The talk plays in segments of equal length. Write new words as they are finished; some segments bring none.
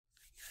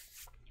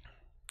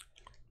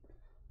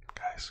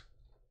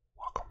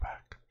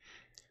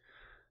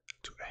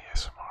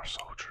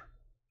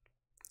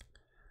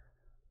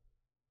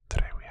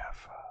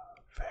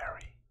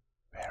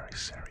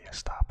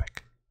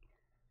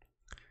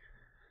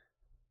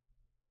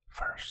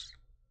First,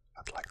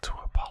 I'd like to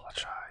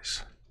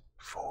apologize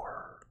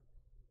for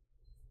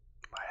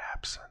my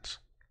absence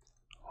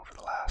over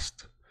the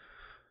last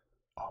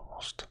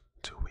almost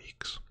 2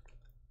 weeks.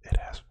 It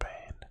has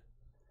been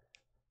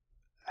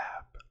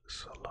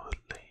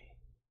absolutely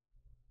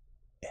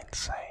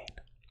insane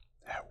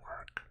at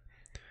work.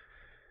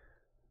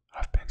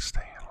 I've been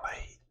staying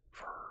late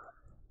for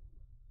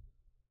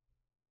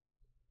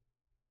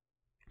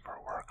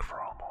work for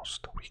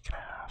almost a week and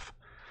a half,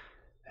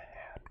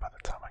 and by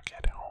the time I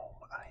get home,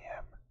 I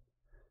am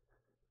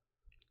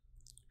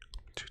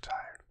too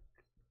tired.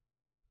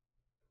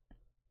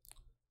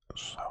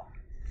 So,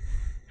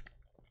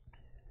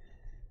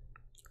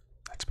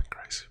 that's been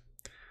crazy.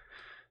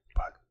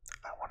 But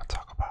I want to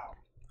talk about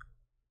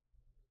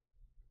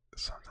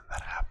something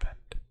that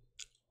happened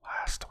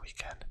last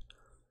weekend.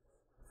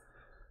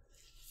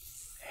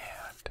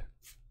 And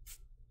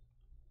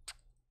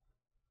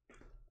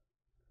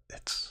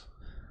it's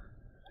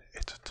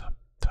a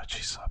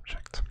touchy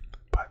subject,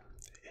 but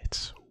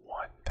it's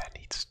one that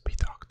needs to be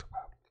talked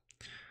about.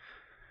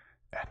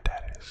 And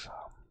that is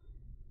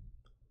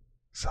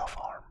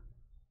self-harm.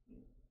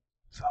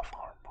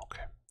 Self-harm,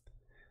 okay.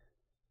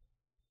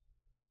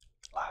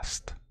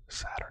 Last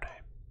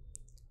Saturday,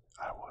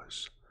 I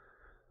was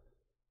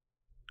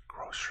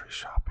grocery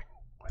shopping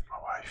with my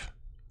wife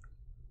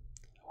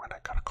when I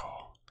got a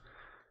call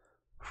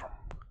from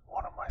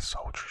one of my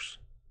soldiers.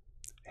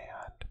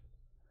 And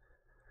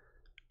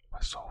my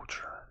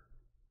soldier,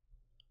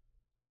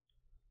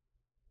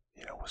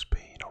 was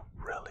being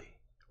a really,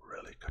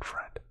 really good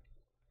friend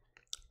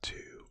to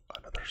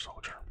another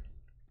soldier.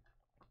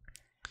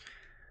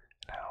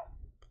 Now,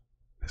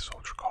 this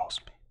soldier calls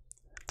me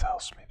and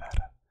tells me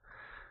that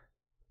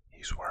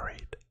he's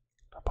worried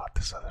about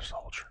this other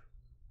soldier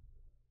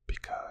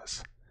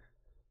because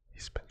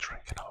he's been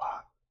drinking a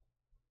lot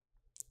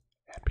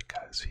and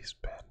because he's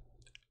been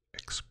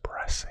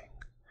expressing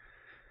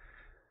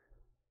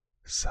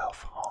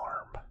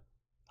self-harm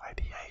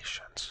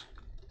ideations.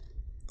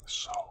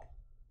 So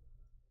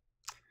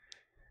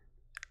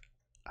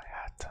I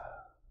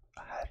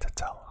had to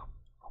tell him,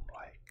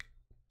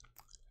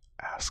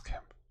 ask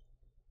him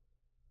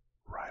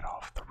right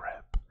off the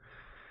rip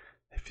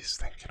if he's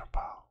thinking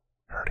about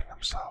hurting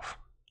himself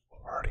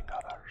or hurting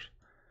others.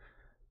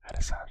 And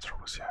his answer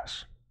was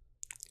yes.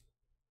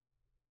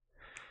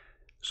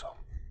 So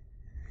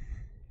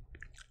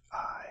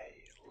I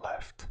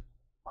left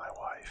my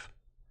wife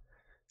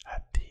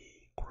at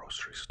the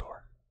grocery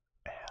store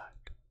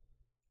and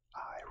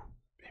I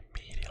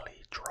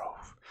immediately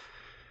drove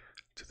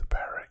to the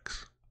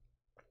barracks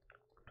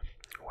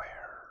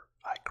where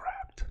I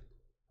grabbed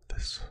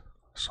this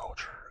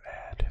soldier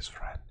and his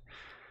friend,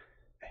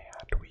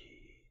 and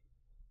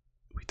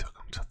we took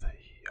him to the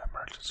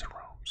emergency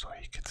room so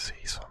he could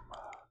see some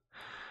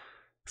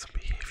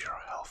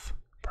behavioral health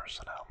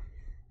personnel.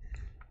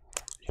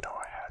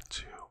 I had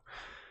to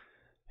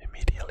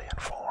immediately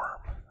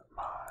inform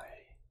my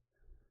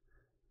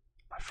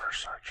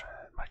first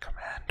sergeant, my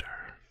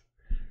commander.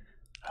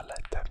 I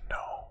let them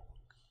know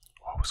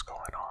what was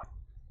going on,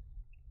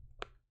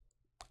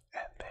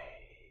 and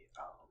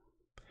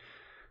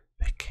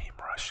they came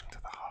rushing to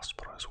the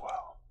hospital as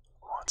well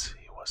once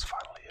he was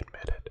finally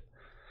admitted.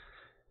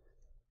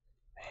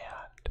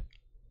 And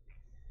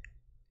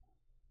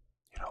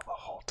the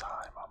whole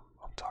time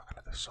I'm talking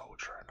to the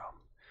soldier and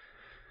I'm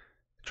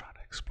trying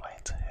to explain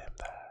to him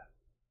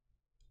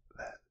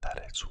that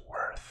it's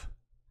worth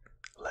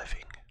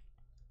living.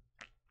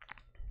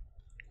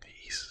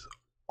 He's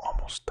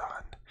almost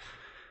done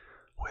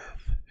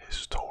with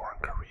his tour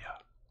in Korea.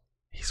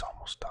 He's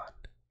almost done.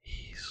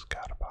 He's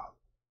got about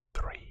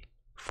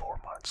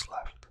 3-4 months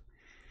left.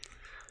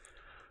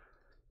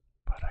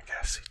 But I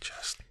guess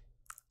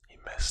he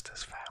missed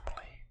his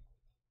family,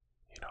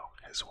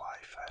 his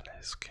wife and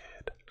his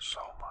kid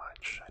so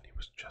much, and he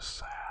was just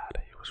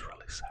sad. He was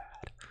really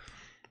sad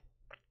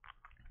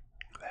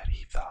that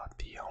he thought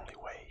the only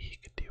way he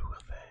could deal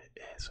with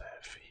it is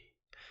if he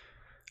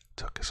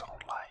took his own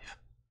life.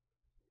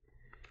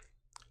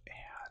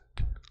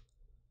 And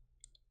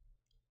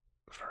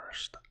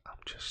first,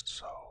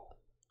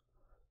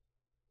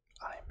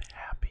 I'm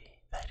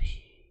happy that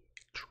he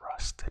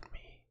trusted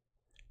me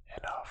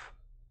enough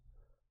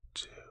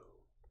to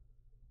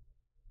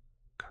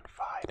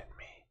confide in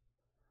me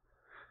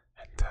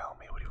and tell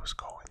me what he was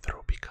going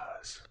through,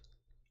 because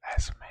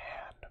as a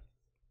man,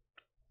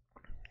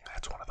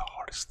 that's one of the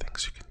hardest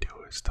things you can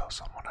do, is tell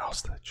someone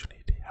else that you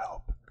need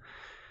help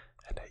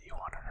and that you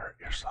want to hurt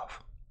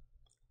yourself.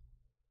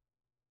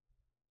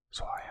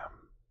 So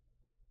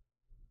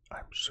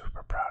I'm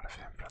super proud of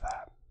him for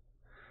that.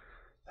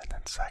 And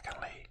then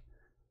secondly,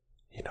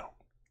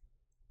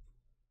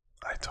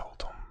 I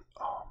told him,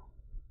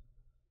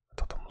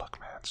 look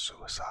man,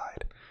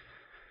 suicide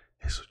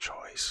is a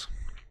choice,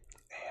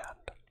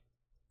 and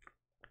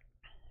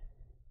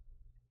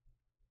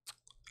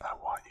I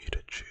want you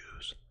to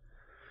choose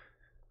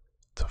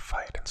to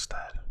fight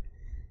instead.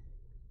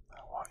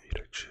 I want you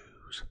to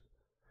choose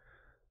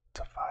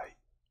to fight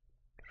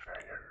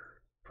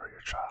for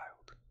your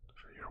child,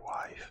 for your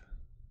wife,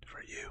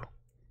 for you.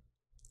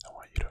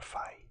 you to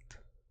fight.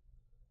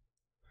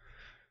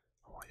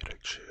 I want you to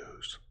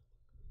choose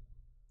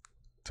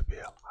to be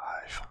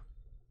alive.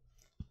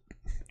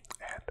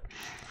 And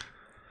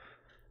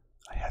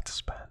I had to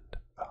spend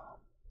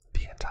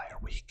the entire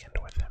weekend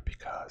with him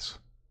because,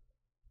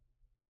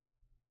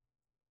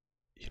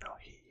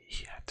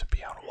 he had to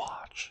be on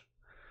watch.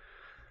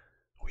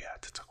 We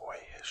had to take away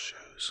his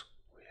shoes.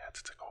 We had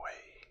to take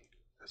away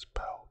his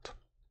belt.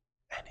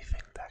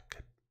 Anything that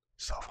could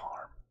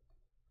self-harm.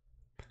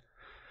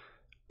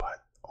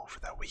 But over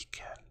that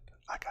weekend,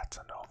 I got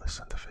to know this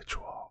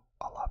individual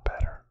a lot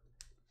better.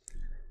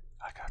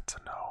 I got to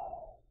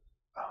know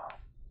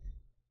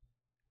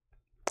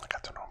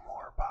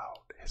more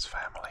about his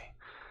family,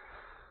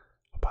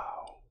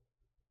 about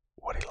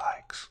what he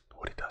likes,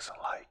 what he doesn't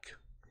like.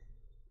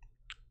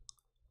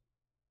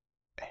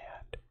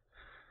 And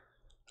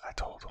I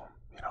told him,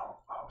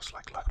 I was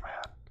like, look,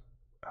 man,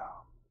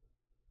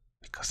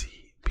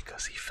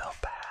 because he felt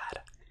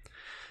bad.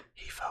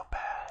 He felt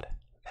bad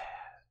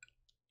that,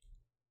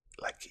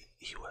 like,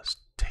 he was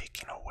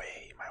taking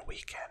away my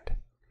weekend.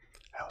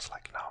 I was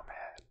like, no,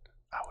 man,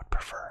 I would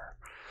prefer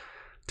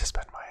to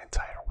spend my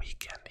entire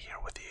weekend here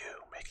with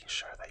you, making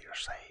sure that you're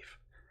safe,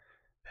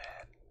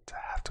 than to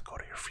have to go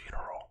to your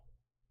funeral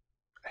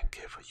and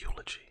give a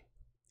eulogy.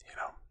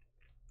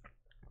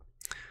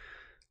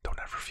 Don't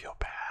ever feel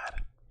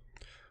bad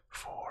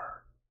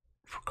for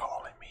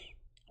calling me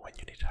when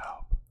you need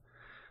help.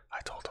 I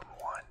told him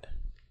one,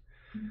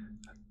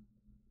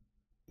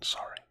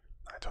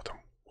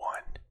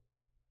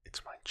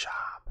 it's my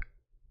job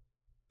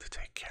to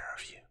take care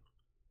of you,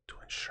 to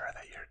ensure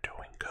that you're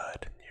doing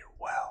good and you're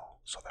well,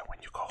 so that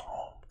when you go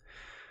home,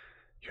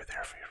 you're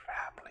there for your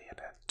family. And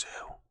then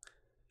two,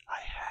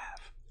 I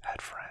have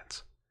had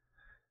friends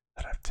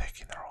that have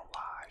taken their own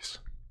lives.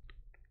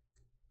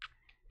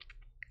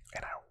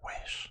 And I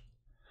wish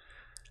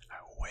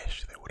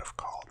they would have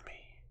called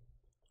me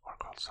or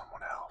called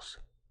someone else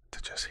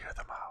to just hear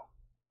them out.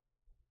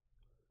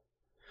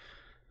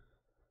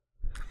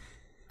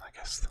 I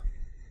guess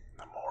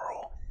the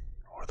moral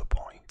or the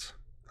point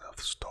of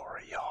the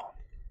story, y'all,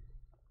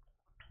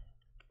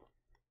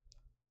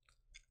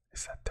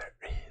 is that there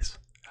is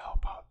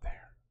help out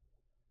there.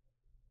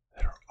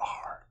 There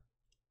are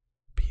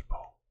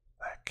people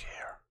that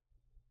care.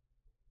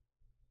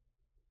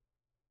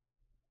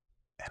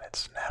 And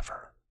it's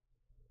never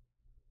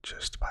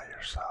just by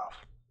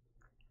yourself.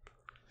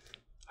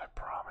 I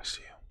promise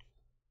you,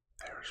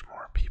 there's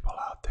more people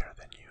out there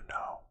than you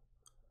know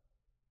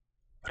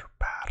that are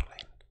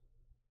battling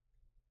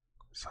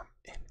some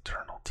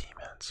internal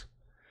demons,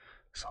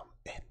 some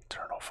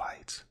internal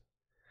fights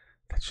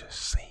that just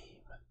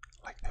seem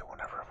like they will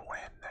never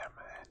win them,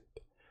 and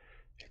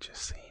it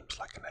just seems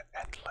like an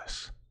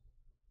endless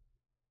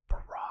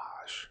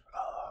barrage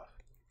of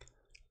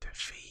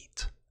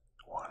defeat,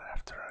 one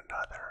after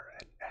another,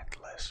 an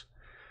endless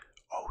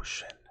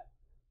ocean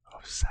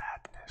of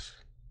sadness.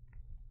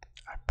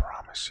 I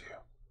promise you,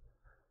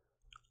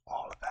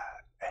 all of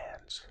that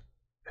ends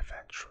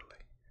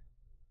eventually.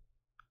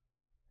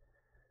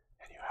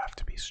 And you have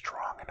to be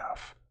strong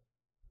enough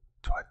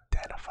to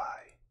identify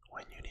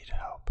when you need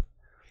help.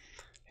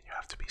 And you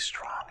have to be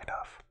strong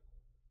enough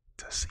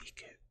to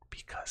seek it,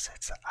 because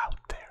it's out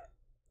there.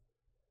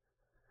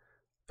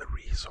 The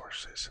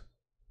resources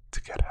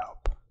to get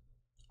help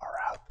are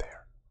out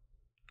there.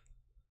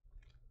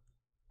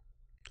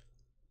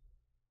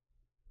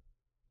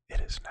 It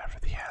is never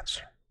the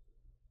answer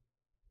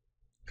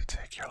to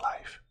take your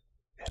life.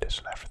 It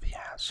is never the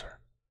answer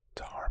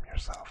to harm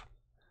yourself,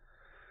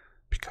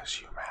 because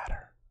you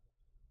matter.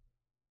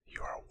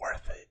 You are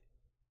worth it.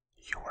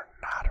 You are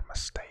not a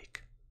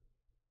mistake,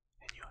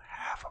 and you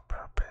have a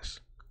purpose.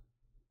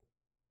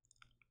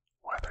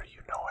 Whether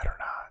you know it or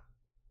not,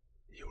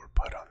 you were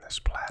put on this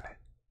planet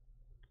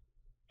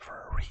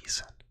for a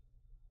reason.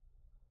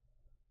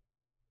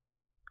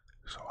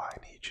 So I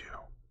need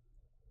you.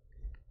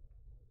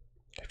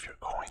 If you're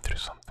going through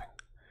something,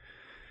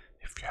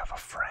 if you have a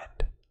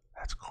friend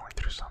that's going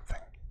through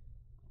something,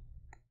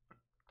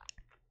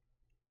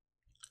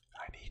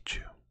 I need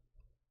you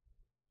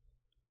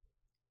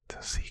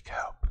to seek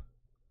help.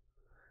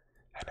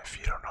 And if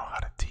you don't know how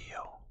to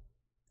deal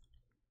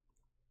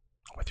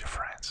with your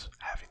friends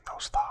having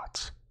those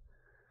thoughts,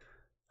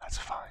 that's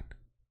fine.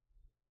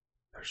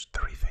 There's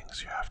 3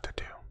 things you have to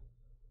do.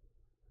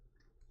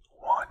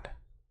 1,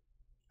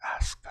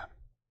 ask them.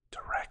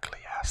 Directly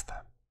ask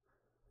them.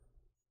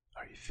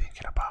 Are you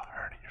thinking about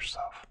hurting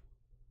yourself?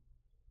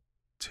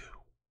 2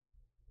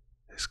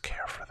 is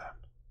care for them.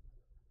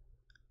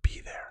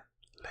 Be there.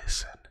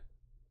 Listen.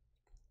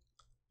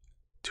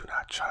 Do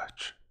not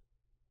judge.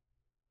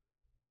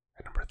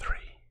 And number 3,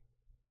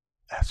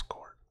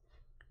 escort.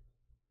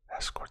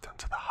 Escort them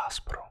to the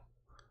hospital.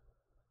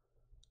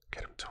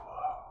 Get them to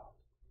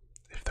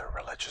if they're a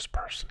religious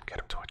person, get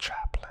them to a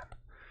chaplain.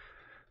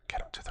 Get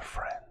them to their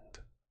friend,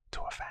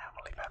 to a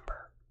family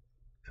member,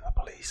 to the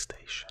police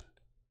station.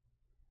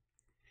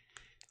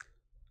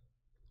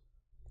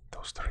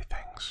 Those 3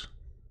 things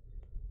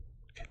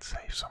can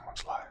save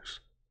someone's lives.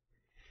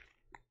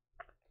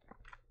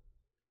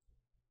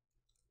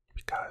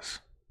 because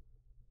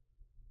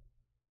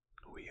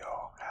we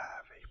all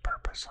have a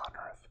purpose on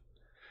earth,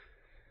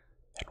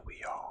 and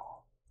we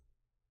all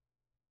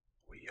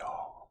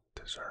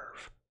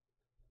deserve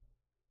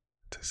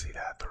to see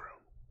that through.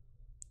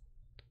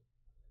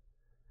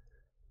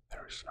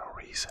 There is no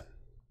reason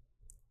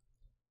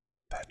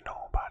that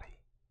nobody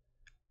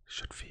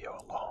should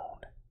feel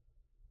alone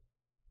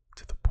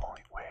to the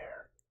point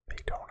where they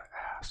don't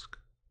ask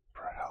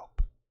for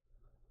help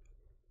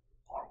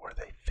or where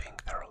they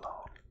think they're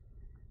alone.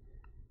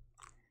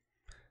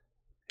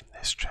 In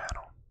this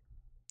channel,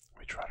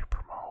 we try to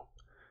promote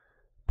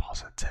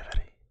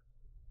positivity,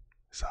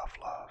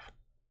 self-love.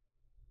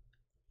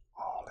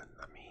 All in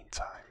the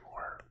meantime,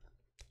 we're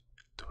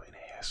doing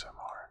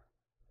ASMR.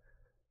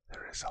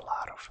 There is a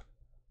lot of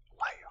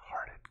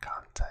light-hearted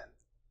content,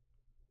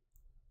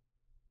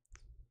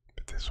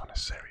 but this one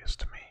is serious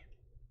to me.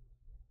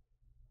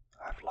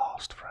 I've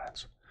lost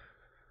friends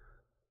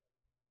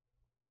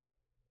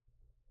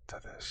to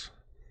this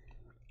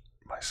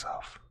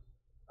myself.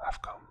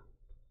 I've come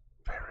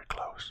very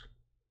close.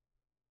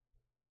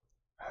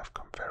 I've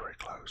come very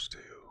close to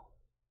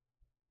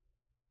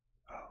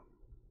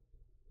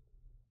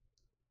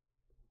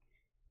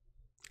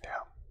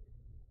yeah.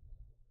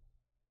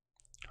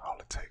 All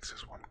it takes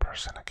is one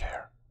person to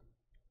care.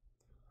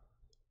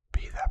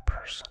 Be that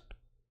person.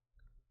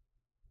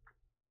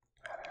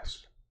 And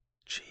as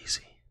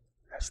cheesy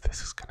as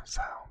this is gonna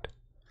sound,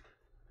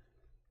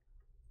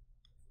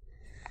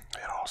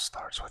 it all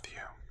starts with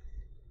you.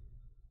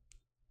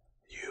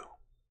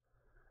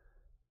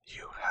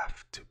 You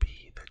have to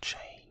be the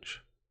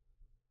change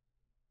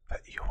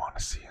that you want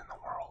to see in the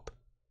world.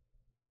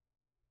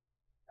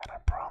 And I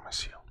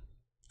promise you,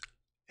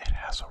 it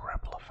has a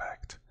ripple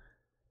effect.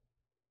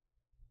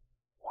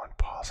 One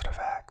positive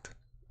act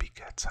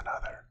begets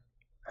another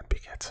and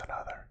begets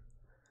another.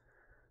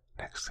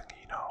 Next thing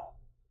you know,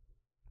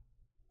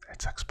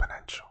 it's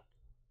exponential.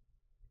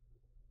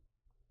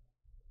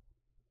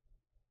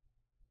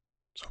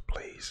 So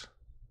please,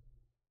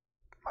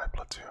 my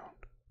platoon,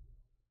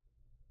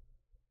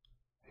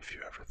 if you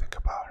ever think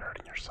about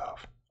hurting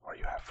yourself, or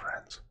you have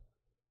friends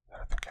that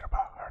are thinking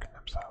about hurting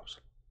themselves,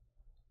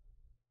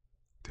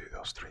 do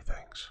those 3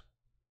 things.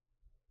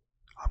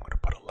 I'm going to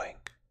put a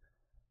link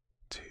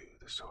to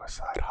the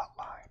suicide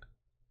hotline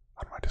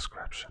on my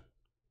description.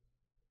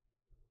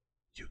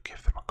 You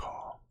give them a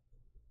call.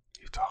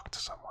 You talk to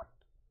someone.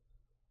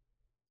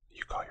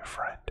 You call your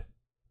friend.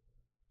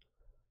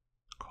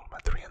 Call them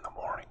at 3 in the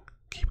morning.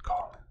 Keep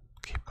calling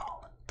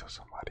until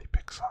somebody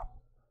picks up.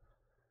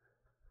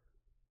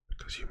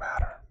 Because you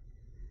matter.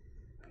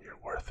 You're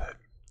worth it.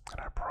 And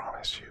I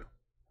promise you,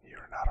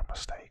 you're not a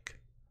mistake.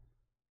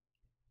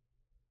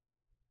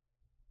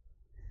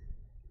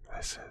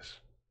 This is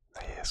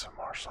the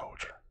ASMR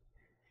Soldier.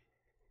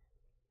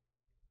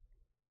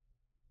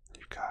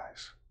 You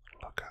guys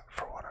look out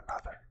for one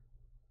another.